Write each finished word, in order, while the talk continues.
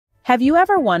Have you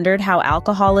ever wondered how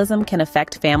alcoholism can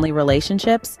affect family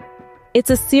relationships? It's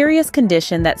a serious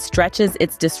condition that stretches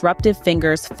its disruptive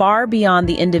fingers far beyond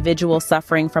the individual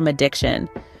suffering from addiction,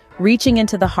 reaching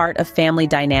into the heart of family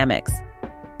dynamics.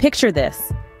 Picture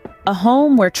this: a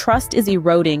home where trust is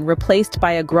eroding, replaced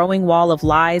by a growing wall of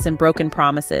lies and broken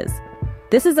promises.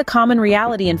 This is a common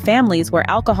reality in families where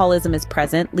alcoholism is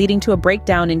present, leading to a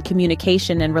breakdown in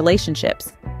communication and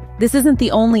relationships. This isn't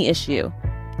the only issue.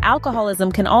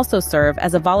 Alcoholism can also serve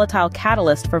as a volatile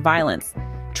catalyst for violence,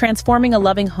 transforming a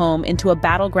loving home into a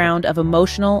battleground of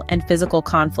emotional and physical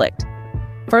conflict.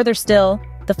 Further still,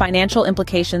 the financial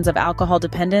implications of alcohol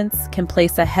dependence can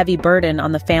place a heavy burden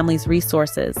on the family's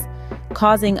resources,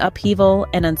 causing upheaval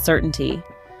and uncertainty.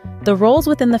 The roles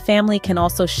within the family can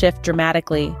also shift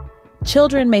dramatically.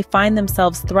 Children may find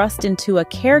themselves thrust into a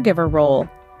caregiver role,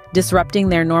 disrupting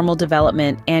their normal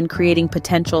development and creating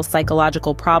potential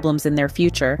psychological problems in their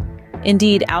future.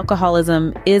 Indeed,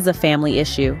 alcoholism is a family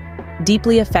issue,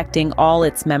 deeply affecting all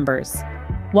its members.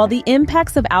 While the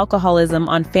impacts of alcoholism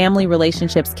on family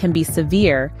relationships can be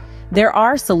severe, there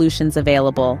are solutions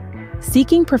available.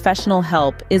 Seeking professional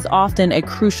help is often a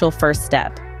crucial first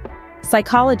step.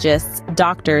 Psychologists,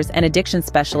 doctors, and addiction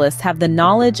specialists have the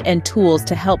knowledge and tools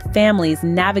to help families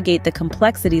navigate the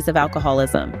complexities of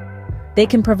alcoholism. They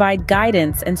can provide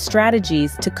guidance and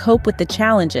strategies to cope with the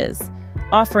challenges,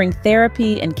 offering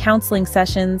therapy and counseling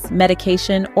sessions,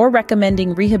 medication, or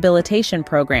recommending rehabilitation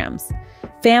programs.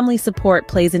 Family support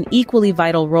plays an equally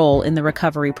vital role in the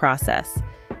recovery process.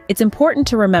 It's important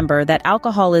to remember that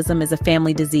alcoholism is a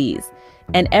family disease,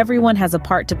 and everyone has a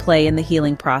part to play in the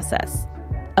healing process.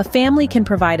 A family can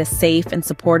provide a safe and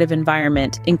supportive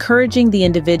environment, encouraging the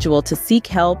individual to seek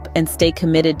help and stay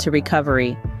committed to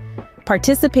recovery.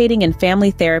 Participating in family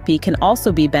therapy can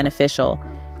also be beneficial,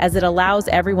 as it allows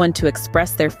everyone to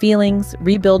express their feelings,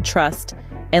 rebuild trust,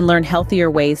 and learn healthier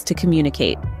ways to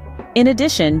communicate. In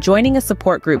addition, joining a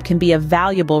support group can be a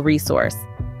valuable resource.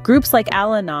 Groups like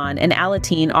Al-Anon and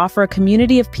Alateen offer a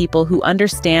community of people who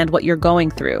understand what you're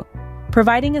going through,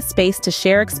 providing a space to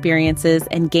share experiences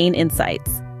and gain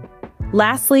insights.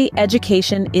 Lastly,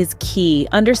 education is key.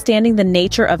 Understanding the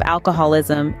nature of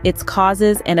alcoholism, its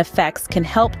causes and effects can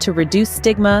help to reduce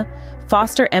stigma,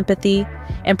 foster empathy,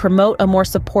 and promote a more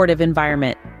supportive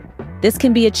environment. This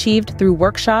can be achieved through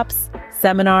workshops,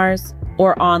 seminars,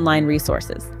 or online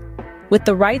resources. With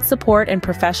the right support and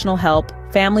professional help,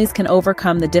 families can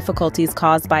overcome the difficulties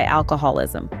caused by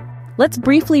alcoholism. Let's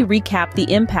briefly recap the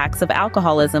impacts of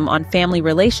alcoholism on family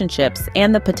relationships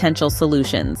and the potential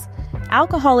solutions.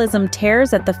 Alcoholism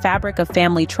tears at the fabric of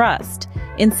family trust,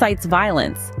 incites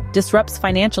violence, disrupts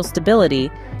financial stability,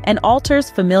 and alters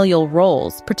familial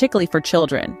roles, particularly for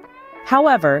children.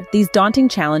 However, these daunting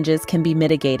challenges can be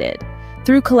mitigated.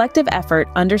 Through collective effort,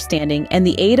 understanding, and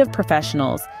the aid of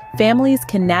professionals, families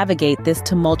can navigate this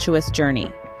tumultuous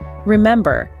journey.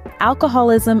 Remember,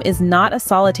 alcoholism is not a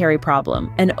solitary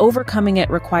problem, and overcoming it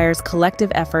requires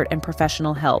collective effort and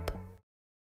professional help.